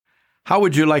How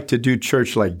would you like to do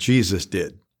church like Jesus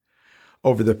did?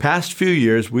 Over the past few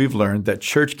years, we've learned that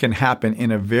church can happen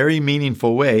in a very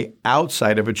meaningful way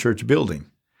outside of a church building.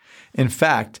 In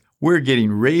fact, we're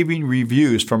getting raving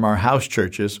reviews from our house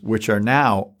churches, which are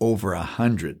now over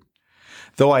 100.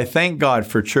 Though I thank God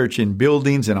for church in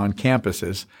buildings and on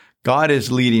campuses, God is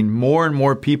leading more and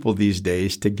more people these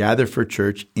days to gather for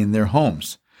church in their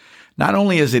homes. Not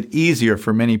only is it easier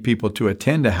for many people to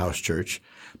attend a house church,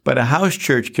 but a house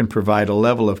church can provide a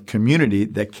level of community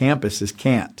that campuses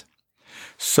can't.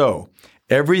 So,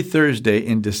 every Thursday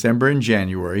in December and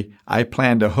January, I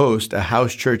plan to host a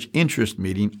house church interest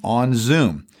meeting on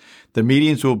Zoom. The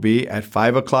meetings will be at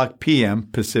 5 o'clock p.m.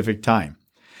 Pacific time.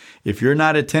 If you're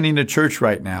not attending a church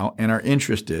right now and are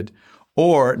interested,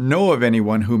 or know of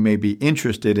anyone who may be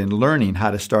interested in learning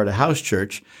how to start a house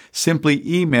church, simply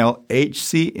email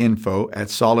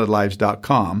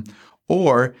hcinfo@solidlives.com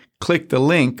or click the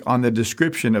link on the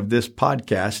description of this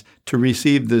podcast to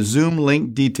receive the Zoom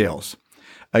link details.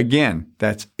 Again,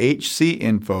 that's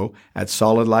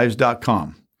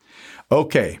hcinfo@solidlives.com.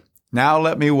 Okay, now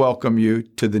let me welcome you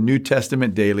to the New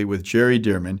Testament Daily with Jerry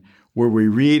Dearman, where we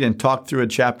read and talk through a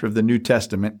chapter of the New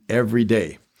Testament every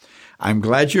day. I'm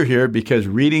glad you're here because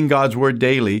reading God's Word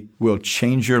daily will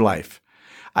change your life.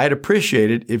 I'd appreciate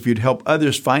it if you'd help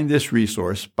others find this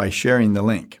resource by sharing the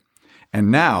link. And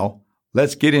now,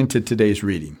 let's get into today's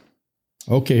reading.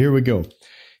 Okay, here we go.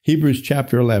 Hebrews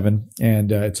chapter 11,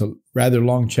 and it's a rather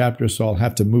long chapter, so I'll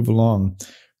have to move along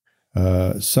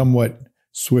somewhat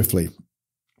swiftly.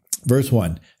 Verse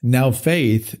 1, now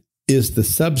faith is the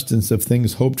substance of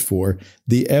things hoped for,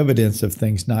 the evidence of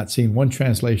things not seen. One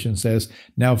translation says,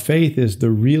 now faith is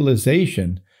the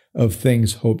realization of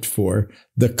things hoped for,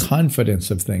 the confidence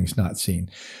of things not seen.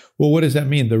 Well, what does that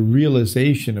mean? The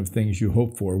realization of things you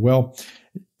hope for. Well,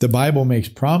 the Bible makes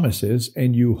promises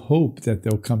and you hope that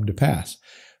they'll come to pass.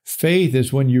 Faith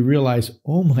is when you realize,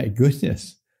 oh my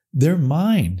goodness, they're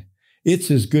mine.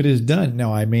 It's as good as done.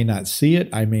 Now, I may not see it.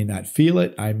 I may not feel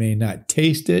it. I may not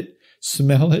taste it,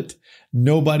 smell it.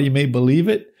 Nobody may believe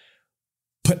it.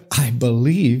 But I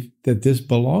believe that this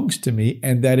belongs to me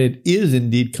and that it is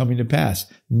indeed coming to pass.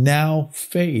 Now,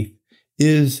 faith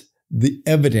is the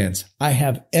evidence. I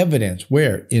have evidence.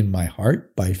 Where? In my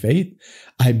heart, by faith.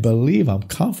 I believe, I'm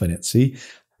confident. See?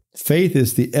 Faith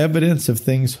is the evidence of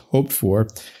things hoped for,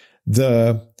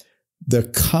 the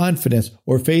confidence,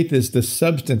 or faith is the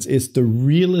substance. It's the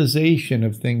realization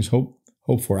of things hoped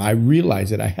for. I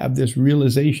realize it. I have this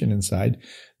realization inside,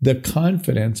 the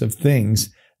confidence of things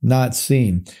not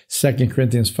seen. 2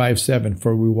 Corinthians 5:7,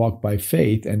 for we walk by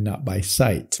faith and not by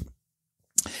sight.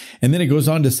 And then it goes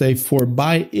on to say, for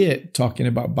by it, talking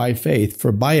about by faith,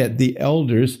 for by it the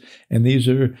elders, and these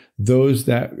are those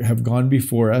that have gone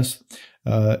before us,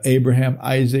 Abraham,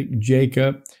 Isaac,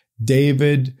 Jacob,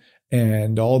 David,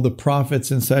 and all the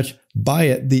prophets and such, by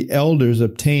it the elders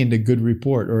obtained a good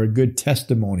report or a good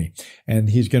testimony. And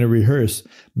he's going to rehearse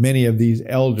many of these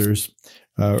elders,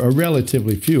 or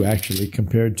relatively few actually,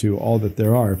 compared to all that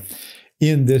there are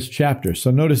in this chapter. So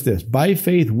notice this, by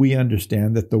faith we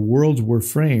understand that the worlds were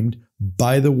framed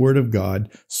by the word of God,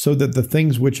 so that the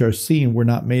things which are seen were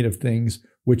not made of things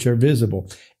which are visible.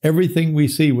 Everything we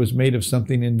see was made of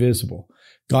something invisible.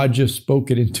 God just spoke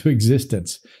it into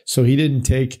existence. So he didn't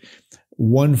take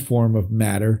one form of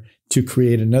matter to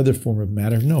create another form of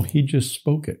matter. No, he just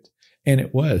spoke it, and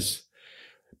it was.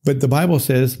 But the Bible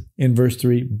says in verse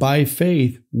 3, by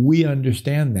faith we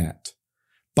understand that.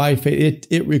 By faith,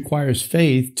 it requires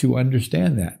faith to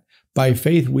understand that. By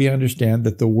faith we understand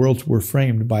that the worlds were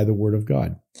framed by the word of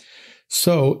God.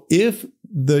 So if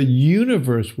the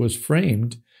universe was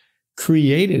framed,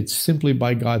 created simply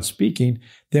by God speaking,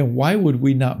 then why would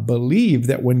we not believe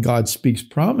that when God speaks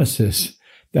promises,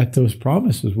 that those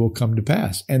promises will come to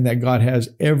pass and that God has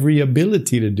every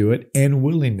ability to do it and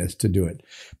willingness to do it,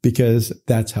 because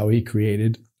that's how he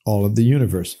created all of the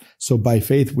universe. So by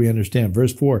faith we understand.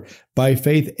 Verse 4, by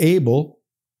faith Abel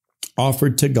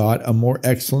offered to God a more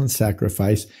excellent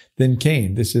sacrifice than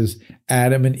Cain. This is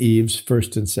Adam and Eve's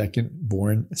first and second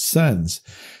born sons.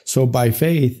 So by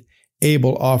faith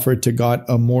Abel offered to God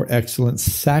a more excellent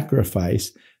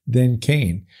sacrifice than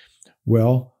Cain.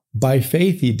 Well, by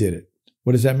faith he did it.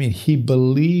 What does that mean? He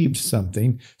believed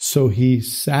something, so he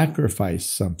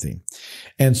sacrificed something.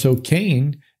 And so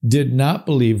Cain did not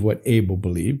believe what Abel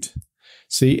believed.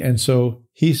 See, and so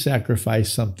he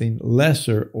sacrificed something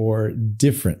lesser or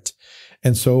different.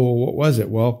 And so what was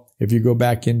it? Well, if you go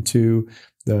back into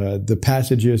the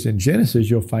passages in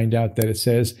Genesis, you'll find out that it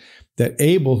says that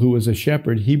Abel, who was a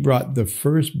shepherd, he brought the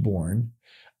firstborn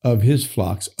of his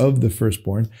flocks, of the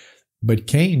firstborn, But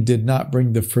Cain did not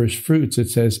bring the first fruits. It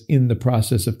says in the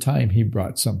process of time, he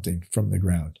brought something from the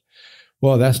ground.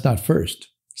 Well, that's not first.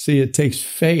 See, it takes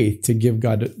faith to give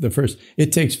God the first.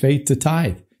 It takes faith to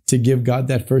tithe, to give God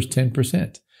that first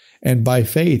 10%. And by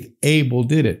faith, Abel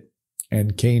did it,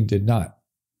 and Cain did not.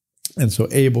 And so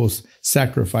Abel's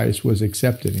sacrifice was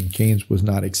accepted, and Cain's was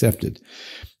not accepted.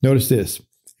 Notice this.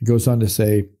 It goes on to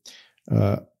say,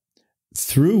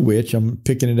 through which, I'm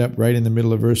picking it up right in the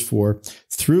middle of verse 4,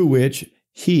 through which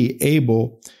he,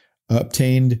 Abel,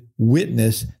 obtained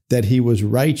witness that he was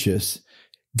righteous,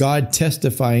 God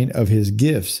testifying of his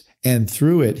gifts, and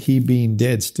through it, he being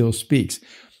dead still speaks.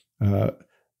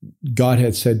 God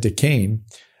had said to Cain,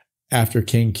 after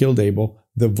Cain killed Abel,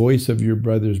 the voice of your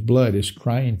brother's blood is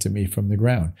crying to me from the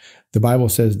ground. The Bible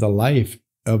says the life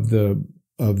of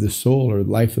the soul or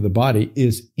life of the body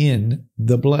is in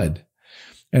the blood.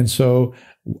 And so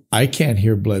I can't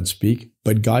hear blood speak,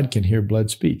 but God can hear blood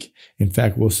speak. In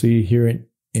fact, we'll see here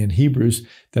in Hebrews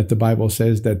that the Bible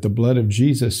says that the blood of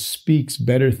Jesus speaks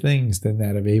better things than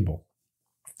that of Abel.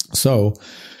 So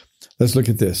let's look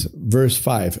at this. Verse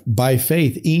 5, by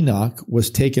faith Enoch was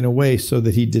taken away so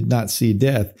that he did not see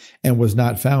death and was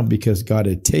not found because God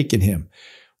had taken him.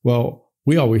 Well,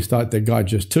 we always thought that God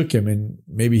just took him and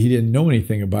maybe he didn't know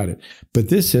anything about it. But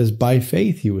this says by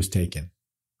faith he was taken.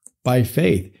 By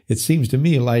faith. It seems to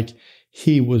me like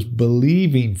he was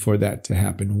believing for that to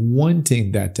happen,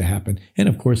 wanting that to happen. And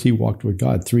of course, he walked with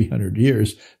God 300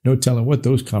 years. No telling what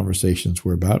those conversations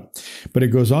were about. But it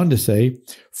goes on to say,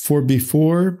 for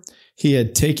before he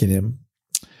had taken him,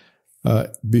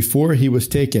 before he was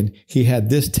taken, he had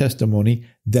this testimony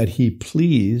that he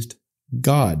pleased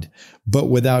God. But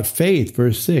without faith,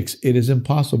 verse 6, it is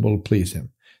impossible to please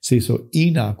him. See, so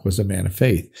Enoch was a man of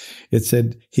faith. It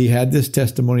said he had this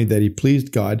testimony that he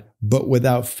pleased God, but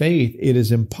without faith, it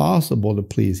is impossible to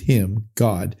please him,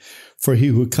 God. For he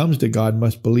who comes to God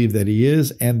must believe that he is,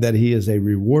 and that he is a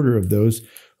rewarder of those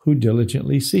who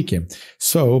diligently seek him.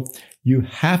 So you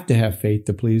have to have faith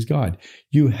to please God.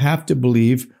 You have to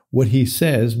believe what he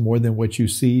says more than what you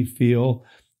see, feel,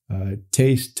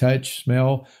 taste, touch,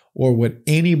 smell, or what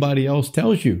anybody else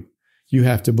tells you. You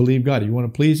have to believe God. You want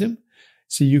to please him?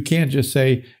 See, you can't just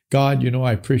say, God,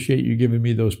 I appreciate you giving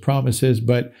me those promises,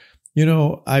 but,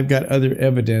 I've got other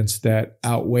evidence that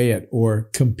outweigh it or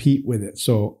compete with it.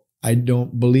 So I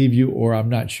don't believe you, or I'm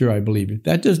not sure I believe you.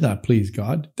 That does not please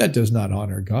God. That does not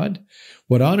honor God.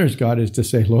 What honors God is to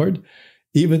say, Lord,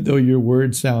 even though your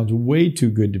word sounds way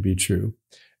too good to be true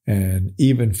and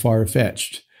even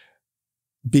far-fetched,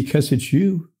 because it's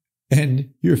you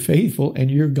and you're faithful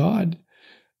and you're God,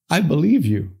 I believe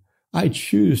you. I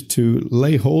choose to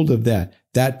lay hold of that.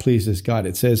 That pleases God.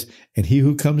 It says, and he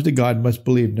who comes to God must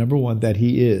believe, number one, that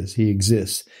he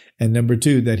exists. And number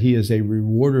two, that he is a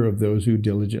rewarder of those who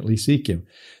diligently seek him.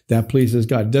 That pleases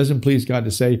God. It doesn't please God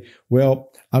to say,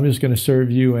 well, I'm just going to serve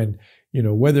you and,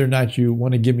 whether or not you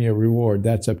want to give me a reward,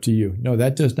 that's up to you. No,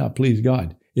 that does not please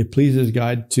God. It pleases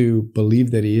God to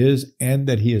believe that he is and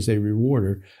that he is a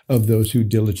rewarder of those who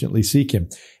diligently seek him.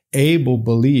 Abel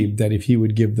believed that if he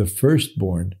would give the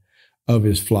firstborn of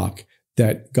his flock,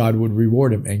 that God would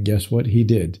reward him. And guess what? He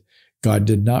did. God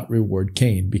did not reward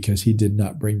Cain because he did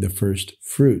not bring the first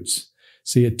fruits.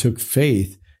 See, it took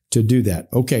faith to do that.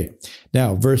 Okay.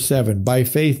 Now, verse 7, by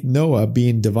faith, Noah,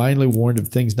 being divinely warned of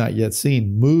things not yet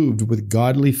seen, moved with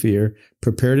godly fear,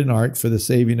 prepared an ark for the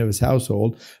saving of his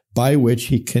household, by which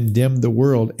he condemned the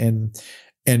world and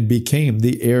became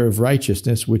the heir of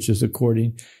righteousness, which is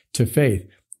according to faith.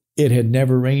 It had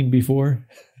never rained before.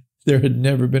 There had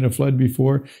never been a flood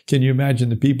before. Can you imagine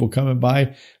the people coming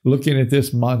by looking at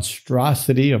this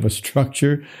monstrosity of a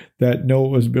structure that Noah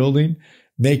was building,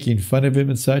 making fun of him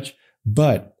and such?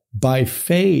 But by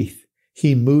faith,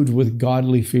 he moved with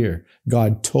godly fear.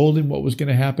 God told him what was going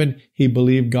to happen. He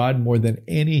believed God more than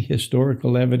any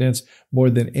historical evidence,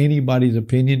 more than anybody's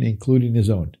opinion, including his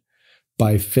own.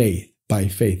 By faith, by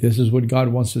faith. This is what God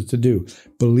wants us to do.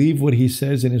 Believe what he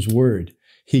says in his word.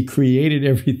 He created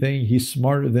everything. He's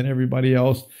smarter than everybody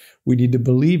else. We need to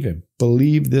believe him.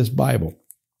 Believe this Bible.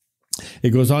 It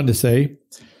goes on to say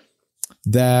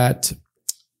that,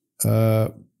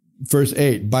 verse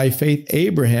 8, by faith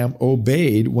Abraham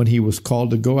obeyed when he was called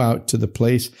to go out to the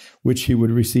place which he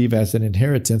would receive as an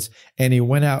inheritance, and he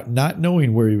went out not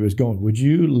knowing where he was going. Would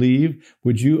you leave?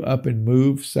 Would you up and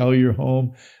move, sell your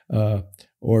home,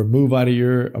 or move out of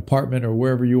your apartment or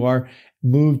wherever you are,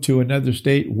 move to another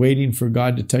state waiting for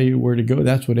God to tell you where to go?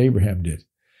 That's what Abraham did.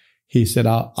 He said,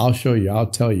 I'll show you, I'll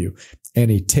tell you.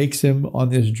 And he takes him on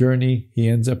this journey. He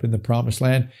ends up in the promised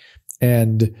land,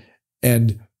 and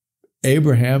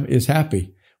Abraham is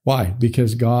happy. Why?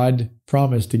 Because God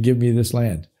promised to give me this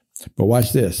land. But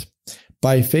watch this.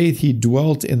 By faith, he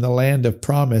dwelt in the land of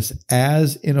promise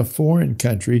as in a foreign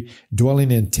country,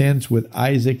 dwelling in tents with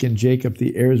Isaac and Jacob,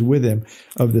 the heirs with him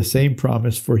of the same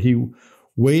promise. For he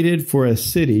waited for a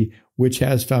city which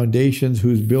has foundations,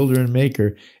 whose builder and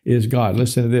maker is God.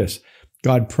 Listen to this.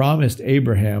 God promised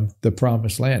Abraham the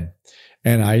promised land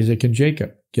and Isaac and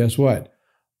Jacob. Guess what?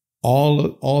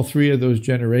 All three of those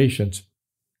generations,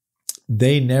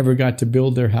 they never got to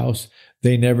build their house.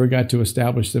 They never got to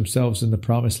establish themselves in the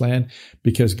promised land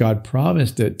because God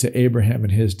promised it to Abraham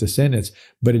and his descendants,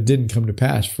 but it didn't come to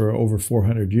pass for over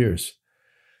 400 years.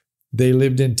 They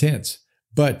lived in tents,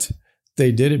 but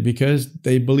they did it because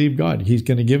they believed God. He's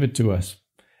going to give it to us.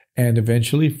 And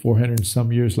eventually, 400 and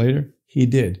some years later, he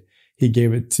did. He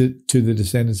gave it to the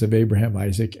descendants of Abraham,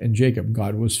 Isaac, and Jacob.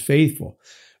 God was faithful,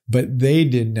 but they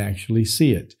didn't actually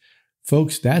see it.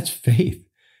 Folks, that's faith.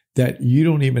 That you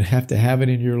don't even have to have it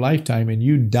in your lifetime and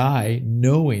you die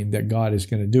knowing that God is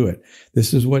going to do it.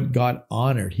 This is what God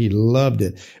honored. He loved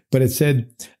it. But it said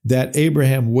that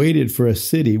Abraham waited for a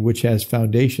city which has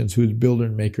foundations, whose builder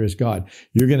and maker is God.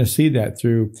 You're going to see that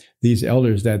through these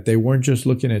elders, that they weren't just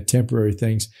looking at temporary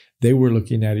things. They were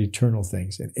looking at eternal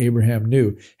things. And Abraham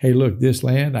knew, hey, look, this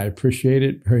land, I appreciate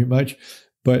it very much,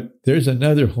 but there's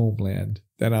another homeland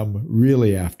that I'm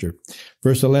really after.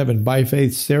 Verse 11, by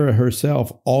faith, Sarah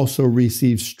herself also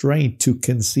received strength to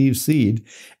conceive seed,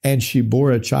 and she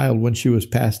bore a child when she was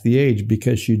past the age,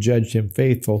 because she judged him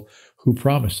faithful who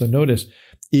promised. So notice,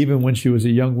 even when she was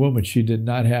a young woman, she did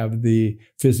not have the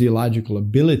physiological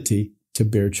ability to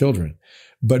bear children.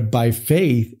 But by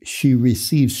faith, she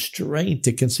received strength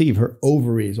to conceive. Her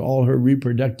ovaries, all her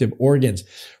reproductive organs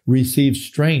received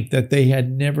strength that they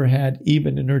had never had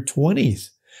even in her 20s.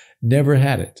 Never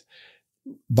had it.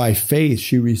 By faith,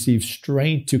 she received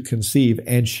strength to conceive,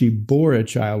 and she bore a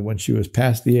child when she was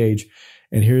past the age.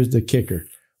 And here's the kicker.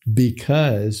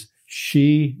 Because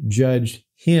she judged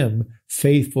him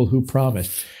faithful who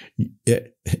promised.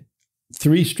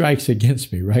 3 strikes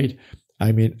against me, right?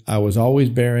 I mean, I was always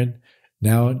barren.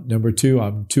 Now, number 2,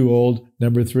 I'm too old.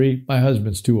 Number 3, my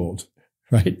husband's too old,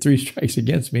 right? 3 strikes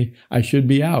against me. I should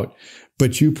be out.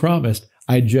 But you promised,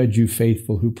 I judge you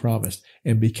faithful who promised.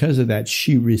 And because of that,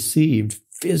 she received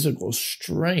physical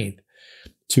strength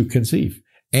to conceive.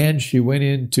 And she went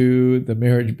into the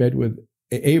marriage bed with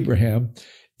Abraham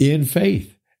in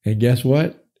faith. And guess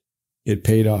what? It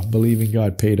paid off. Believing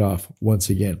God paid off once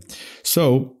again.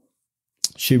 So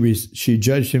she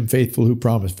judged him faithful who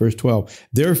promised. Verse 12,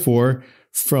 therefore,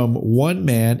 from one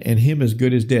man, and him as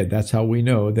good as dead. That's how we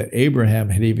know that Abraham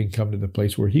had even come to the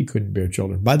place where he couldn't bear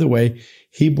children. By the way,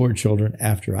 he bore children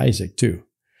after Isaac too.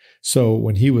 So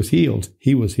when he was healed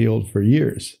for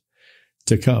years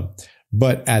to come.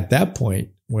 But at that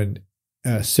point, when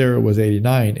Sarah was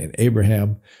 89 and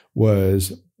Abraham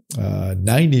was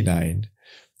 99,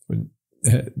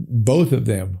 both of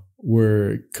them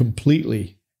were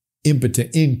completely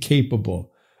impotent,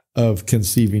 incapable of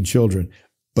conceiving children.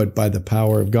 But by the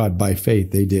power of God, by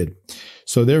faith, they did.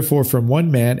 So therefore, from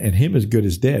one man, and him as good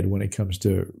as dead when it comes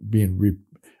to being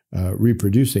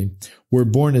reproducing, were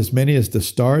born as many as the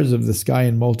stars of the sky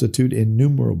in multitude,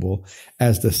 innumerable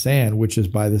as the sand which is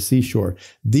by the seashore.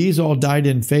 These all died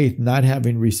in faith, not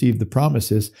having received the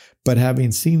promises, but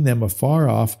having seen them afar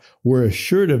off, were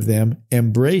assured of them,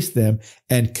 embraced them,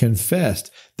 and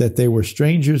confessed that they were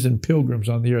strangers and pilgrims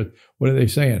on the earth. What are they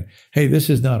saying? Hey, this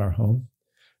is not our home.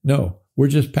 No. We're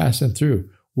just passing through.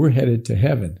 We're headed to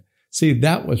heaven. See,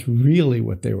 that was really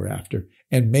what they were after.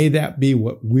 And may that be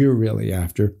what we're really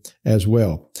after as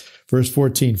well. Verse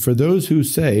 14, for those who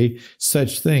say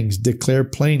such things declare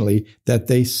plainly that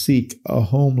they seek a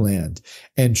homeland.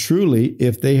 And truly,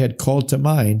 if they had called to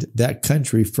mind that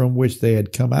country from which they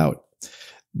had come out,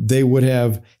 they would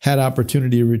have had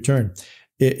opportunity to return.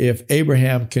 If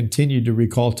Abraham continued to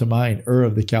recall to mind Ur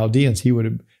of the Chaldeans, he would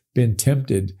have been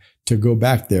tempted to go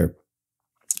back there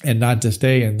and not to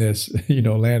stay in this,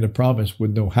 land of promise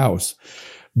with no house.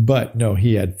 But no,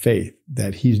 he had faith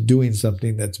that he's doing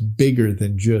something that's bigger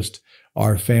than just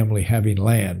our family having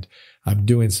land. I'm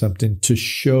doing something to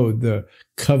show the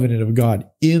covenant of God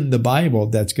in the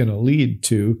Bible that's going to lead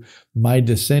to my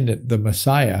descendant, the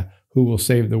Messiah, who will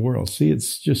save the world. See,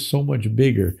 it's just so much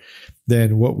bigger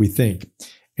than what we think.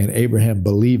 And Abraham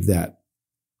believed that.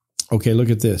 Okay, look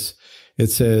at this. It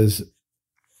says,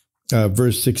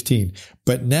 verse 16.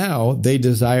 But now they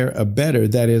desire a better,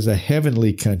 that is a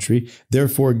heavenly country.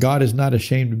 Therefore, God is not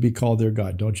ashamed to be called their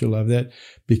God. Don't you love that?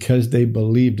 Because they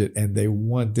believed it and they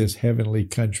want this heavenly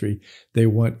country. They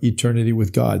want eternity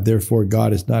with God. Therefore,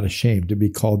 God is not ashamed to be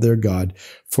called their God,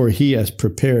 for he has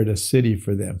prepared a city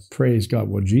for them. Praise God.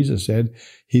 Well, Jesus said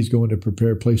he's going to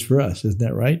prepare a place for us. Isn't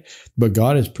that right? But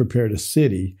God has prepared a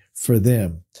city for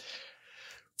them.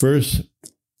 Verse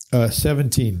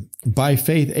 17, by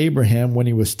faith, Abraham, when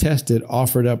he was tested,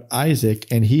 offered up Isaac,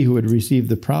 and he who had received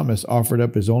the promise offered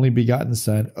up his only begotten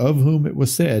son, of whom it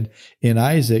was said, in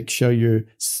Isaac shall your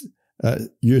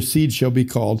seed shall be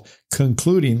called,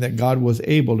 concluding that God was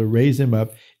able to raise him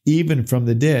up even from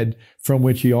the dead, from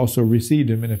which he also received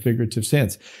him in a figurative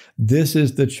sense. This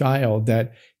is the child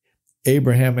that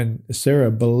Abraham and Sarah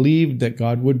believed that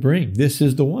God would bring. This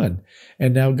is the one.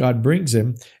 And now God brings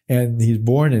him and he's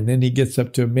born, and then he gets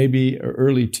up to maybe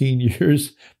early teen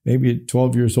years, maybe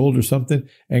 12 years old or something.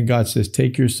 And God says,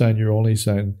 take your son, your only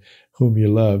son, whom you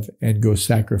love, and go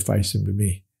sacrifice him to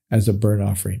me as a burnt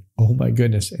offering. Oh my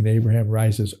goodness. And Abraham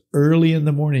rises early in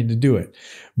the morning to do it.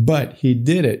 But he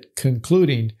did it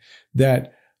concluding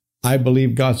that I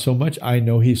believe God so much. I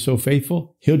know he's so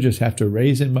faithful. He'll just have to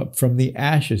raise him up from the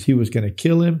ashes. He was going to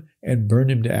kill him and burn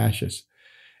him to ashes.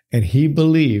 And he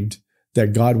believed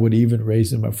that God would even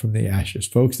raise him up from the ashes.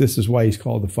 Folks, this is why he's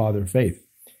called the father of faith.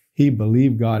 He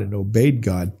believed God and obeyed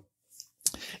God,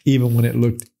 even when it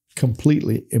looked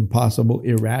completely impossible,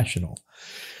 irrational.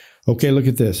 Okay, look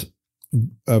at this.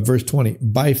 Verse 20.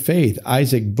 By faith,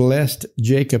 Isaac blessed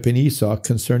Jacob and Esau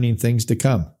concerning things to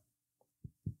come.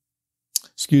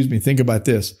 Think about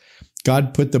this.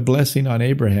 God put the blessing on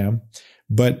Abraham,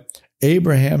 but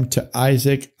Abraham to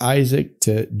Isaac, Isaac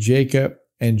to Jacob,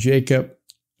 and Jacob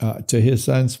to his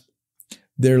sons,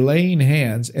 they're laying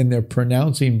hands and they're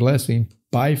pronouncing blessing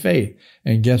by faith.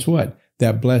 And guess what?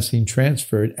 That blessing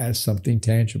transferred as something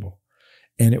tangible.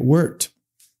 And it worked.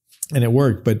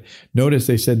 But notice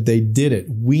they said they did it.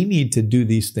 We need to do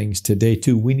these things today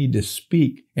too. We need to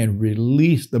speak and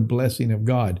release the blessing of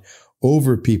God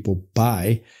over people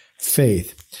by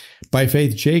faith. By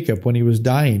faith, Jacob, when he was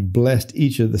dying, blessed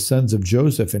each of the sons of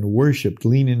Joseph and worshiped,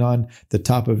 leaning on the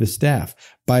top of his staff.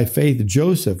 By faith,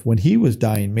 Joseph, when he was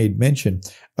dying, made mention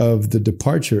of the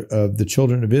departure of the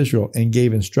children of Israel and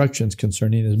gave instructions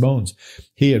concerning his bones.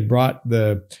 He had brought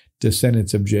the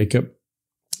descendants of Jacob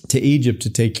to Egypt to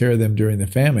take care of them during the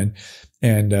famine,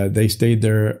 and they stayed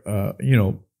there,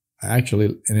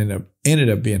 actually, and ended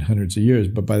up being hundreds of years.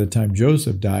 But by the time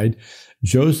Joseph died,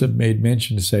 Joseph made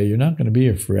mention to say, you're not going to be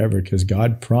here forever because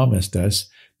God promised us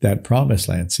that promised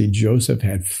land. See, Joseph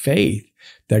had faith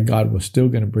that God was still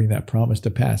going to bring that promise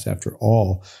to pass after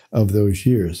all of those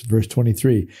years. Verse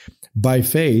 23, by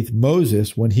faith,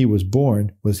 Moses, when he was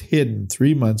born, was hidden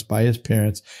 3 months by his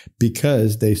parents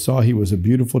because they saw he was a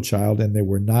beautiful child and they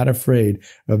were not afraid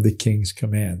of the king's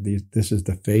command. This is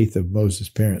the faith of Moses'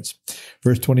 parents.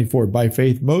 Verse 24, by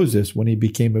faith, Moses, when he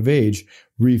became of age,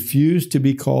 refused to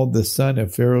be called the son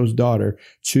of Pharaoh's daughter,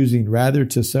 choosing rather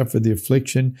to suffer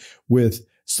affliction with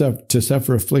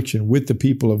the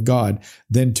people of God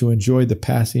than to enjoy the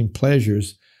passing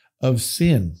pleasures of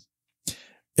sin,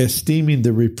 esteeming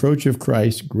the reproach of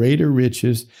Christ greater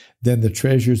riches than the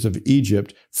treasures of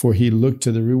Egypt, for he looked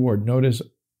to the reward. Notice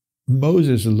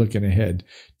Moses is looking ahead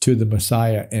to the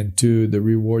Messiah and to the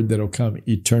reward that'll come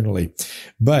eternally.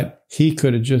 But he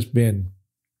could have just been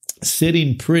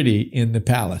sitting pretty in the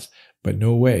palace, but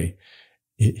no way.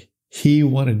 He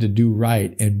wanted to do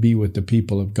right and be with the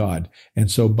people of God.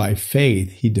 And so by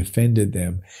faith, he defended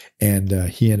them, and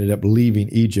he ended up leaving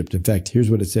Egypt. In fact, here's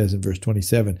what it says in verse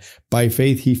 27. By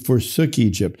faith, he forsook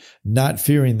Egypt, not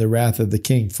fearing the wrath of the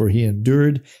king, for he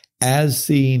endured as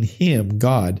seeing him,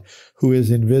 God, who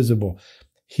is invisible.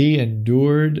 He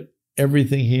endured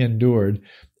everything he endured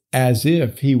as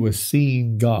if he was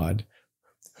seeing God,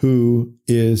 who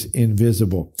is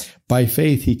invisible. By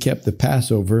faith, he kept the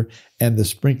Passover and the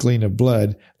sprinkling of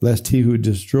blood, lest he who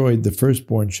destroyed the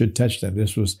firstborn should touch them.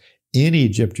 This was in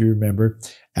Egypt, you remember,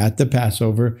 at the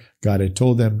Passover. God had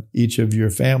told them, each of your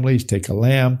families, take a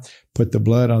lamb, put the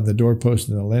blood on the doorpost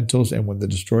and the lintels, and when the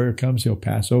destroyer comes, he'll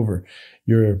pass over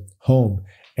your home.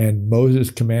 And Moses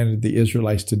commanded the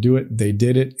Israelites to do it. They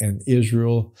did it, and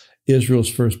Israel's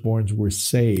firstborns were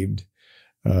saved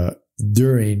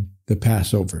during the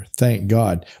Passover. Thank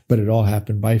God. But it all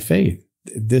happened by faith.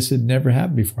 This had never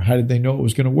happened before. How did they know it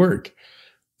was going to work?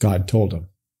 God told them.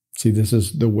 See, this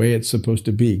is the way it's supposed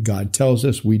to be. God tells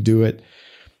us, we do it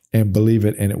and believe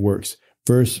it, and it works.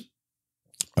 Verse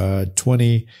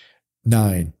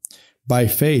 29. By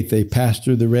faith, they passed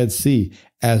through the Red Sea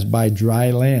as by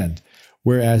dry land,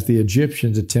 whereas the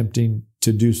Egyptians attempting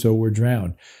to do so were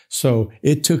drowned. So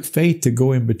it took faith to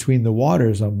go in between the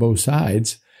waters on both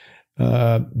sides,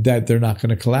 that they're not going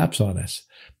to collapse on us.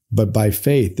 But by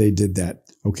faith, they did that.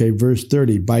 Okay, verse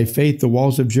 30, by faith, the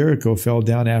walls of Jericho fell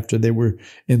down after they were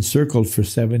encircled for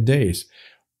 7 days.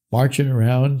 Marching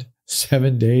around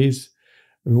 7 days,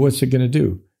 what's it going to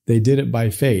do? They did it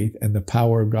by faith, and the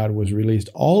power of God was released.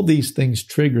 All these things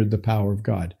triggered the power of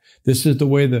God. This is the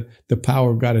way the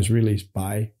power of God is released,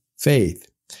 by faith.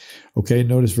 Okay,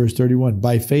 notice verse 31.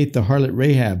 By faith, the harlot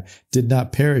Rahab did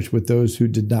not perish with those who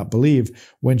did not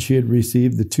believe when she had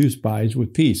received the 2 spies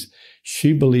with peace.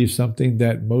 She believed something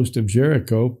that most of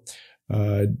Jericho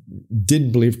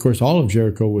didn't believe. Of course, all of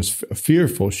Jericho was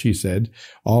fearful, she said.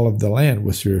 All of the land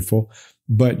was fearful.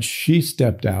 But she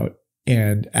stepped out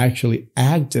and actually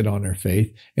acted on her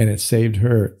faith, and it saved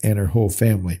her and her whole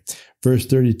family. Verse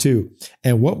 32,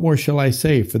 and what more shall I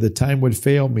say? For the time would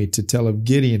fail me to tell of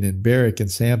Gideon and Barak and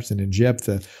Samson and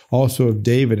Jephthah, also of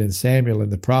David and Samuel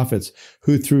and the prophets,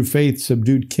 who through faith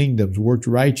subdued kingdoms, worked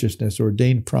righteousness,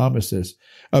 obtained promises,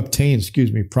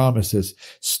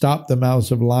 stopped the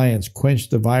mouths of lions, quenched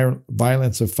the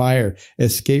violence of fire,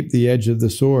 escaped the edge of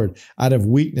the sword, out of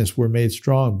weakness were made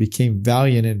strong, became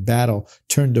valiant in battle,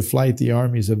 turned to flight the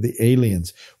armies of the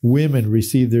aliens. Women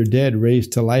received their dead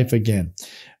raised to life again.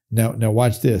 Now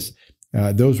watch this.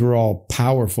 Those were all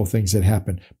powerful things that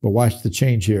happened. But watch the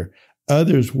change here.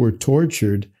 Others were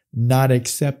tortured, not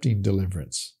accepting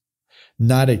deliverance.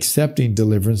 Not accepting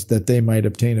deliverance that they might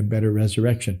obtain a better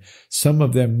resurrection. Some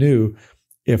of them knew,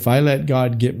 if I let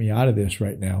God get me out of this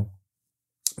right now,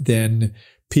 then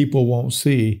people won't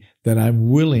see that I'm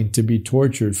willing to be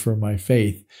tortured for my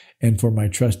faith and for my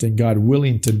trust in God,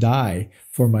 willing to die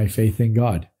for my faith in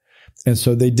God. And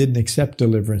so they didn't accept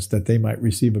deliverance that they might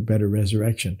receive a better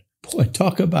resurrection. Boy,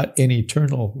 talk about an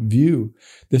eternal view.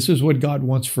 This is what God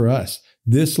wants for us.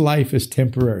 This life is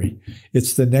temporary.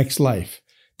 It's the next life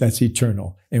that's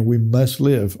eternal, and we must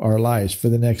live our lives for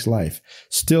the next life.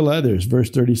 Still others,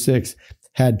 verse 36,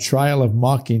 had trial of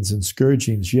mockings and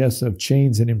scourgings, yes, of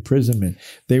chains and imprisonment.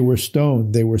 They were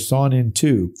stoned, they were sawn in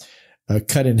two,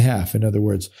 cut in half, in other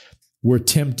words, were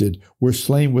tempted, were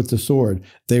slain with the sword.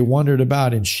 They wandered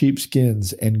about in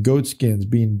sheepskins and goatskins,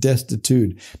 being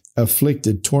destitute,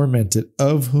 afflicted, tormented,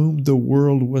 of whom the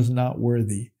world was not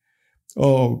worthy.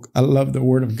 Oh, I love the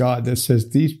word of God that says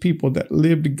these people that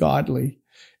lived godly,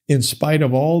 in spite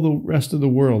of all the rest of the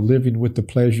world living with the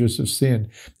pleasures of sin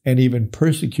and even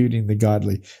persecuting the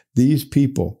godly, these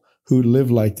people who live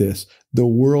like this, the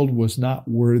world was not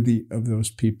worthy of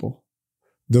those people.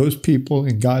 Those people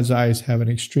in God's eyes have an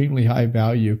extremely high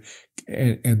value,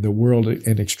 and the world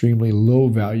an extremely low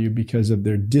value because of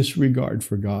their disregard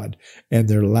for God and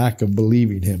their lack of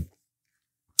believing Him.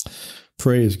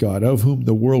 Praise God. Of whom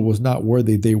the world was not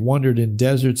worthy. They wandered in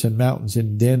deserts and mountains,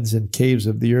 in dens and caves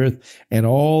of the earth, and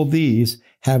all these,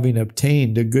 having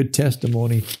obtained a good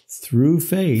testimony through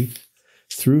faith,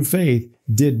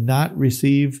 did not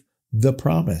receive the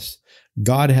promise.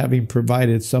 God having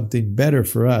provided something better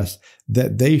for us,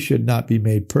 that they should not be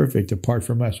made perfect apart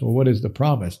from us. Well, what is the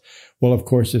promise? Well, of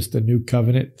course, it's the new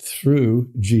covenant through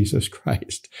Jesus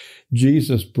Christ.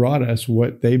 Jesus brought us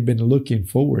what they've been looking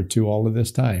forward to all of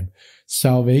this time.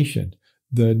 Salvation,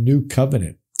 the new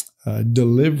covenant,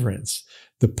 deliverance,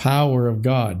 the power of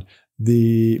God,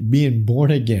 the being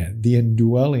born again, the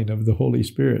indwelling of the Holy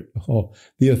Spirit,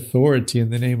 the authority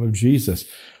in the name of Jesus.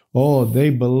 Oh, they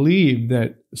believed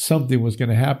that something was going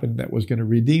to happen that was going to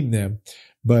redeem them.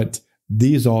 But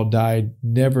these all died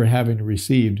never having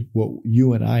received what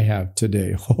you and I have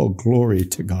today. Oh, glory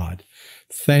to God.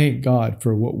 Thank God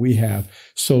for what we have.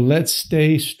 So let's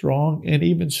stay strong and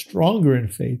even stronger in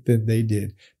faith than they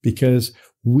did, because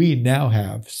we now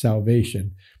have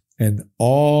salvation and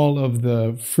all of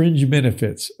the fringe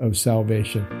benefits of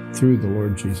salvation through the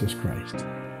Lord Jesus Christ.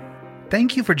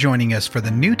 Thank you for joining us for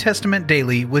the New Testament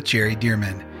Daily with Jerry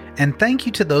Dirmann. And thank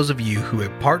you to those of you who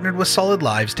have partnered with Solid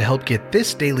Lives to help get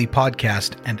this daily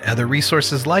podcast and other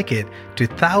resources like it to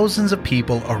thousands of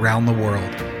people around the world.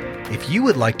 If you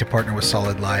would like to partner with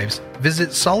Solid Lives, visit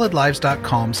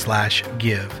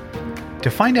solidlives.com/give. To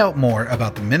find out more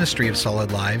about the ministry of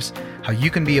Solid Lives, how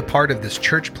you can be a part of this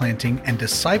church planting and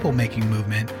disciple-making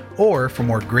movement, or for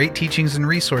more great teachings and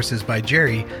resources by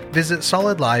Jerry, visit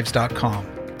solidlives.com.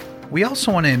 We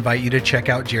also want to invite you to check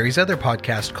out Jerry's other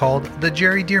podcast called The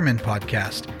Jerry Dirmann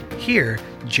Podcast. Here,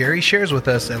 Jerry shares with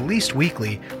us at least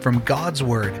weekly from God's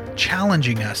Word,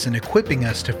 challenging us and equipping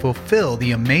us to fulfill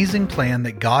the amazing plan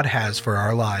that God has for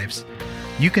our lives.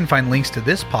 You can find links to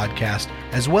this podcast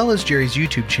as well as Jerry's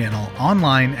YouTube channel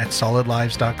online at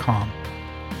solidlives.com.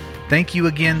 Thank you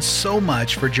again so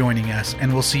much for joining us,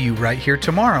 and we'll see you right here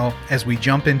tomorrow as we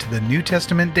jump into the New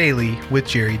Testament Daily with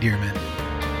Jerry Dirmann.